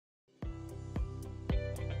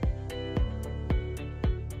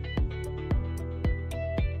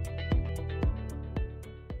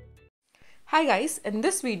Hi guys, in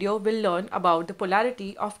this video we'll learn about the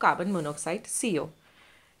polarity of carbon monoxide CO.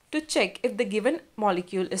 To check if the given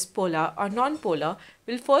molecule is polar or non-polar,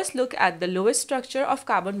 we'll first look at the lowest structure of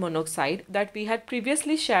carbon monoxide that we had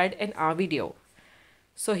previously shared in our video.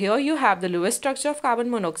 So here you have the lowest structure of carbon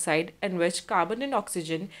monoxide, in which carbon and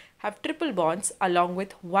oxygen have triple bonds along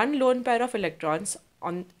with one lone pair of electrons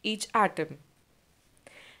on each atom.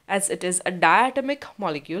 As it is a diatomic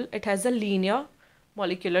molecule, it has a linear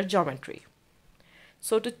molecular geometry.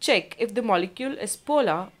 So to check if the molecule is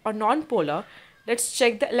polar or non-polar, let's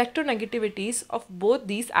check the electronegativities of both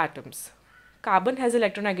these atoms. Carbon has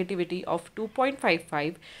electronegativity of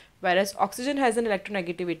 2.55, whereas oxygen has an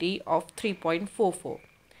electronegativity of 3.44.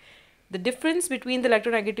 The difference between the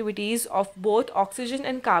electronegativities of both oxygen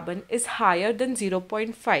and carbon is higher than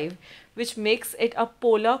 0.5, which makes it a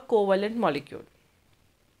polar covalent molecule.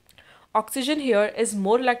 Oxygen here is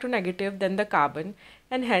more electronegative than the carbon,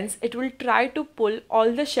 and hence it will try to pull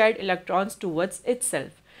all the shared electrons towards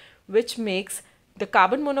itself, which makes the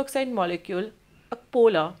carbon monoxide molecule a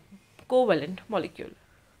polar covalent molecule.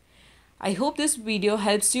 I hope this video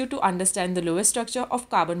helps you to understand the lowest structure of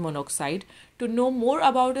carbon monoxide. To know more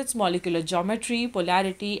about its molecular geometry,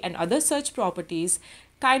 polarity, and other such properties,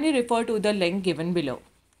 kindly refer to the link given below.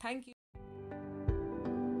 Thank you.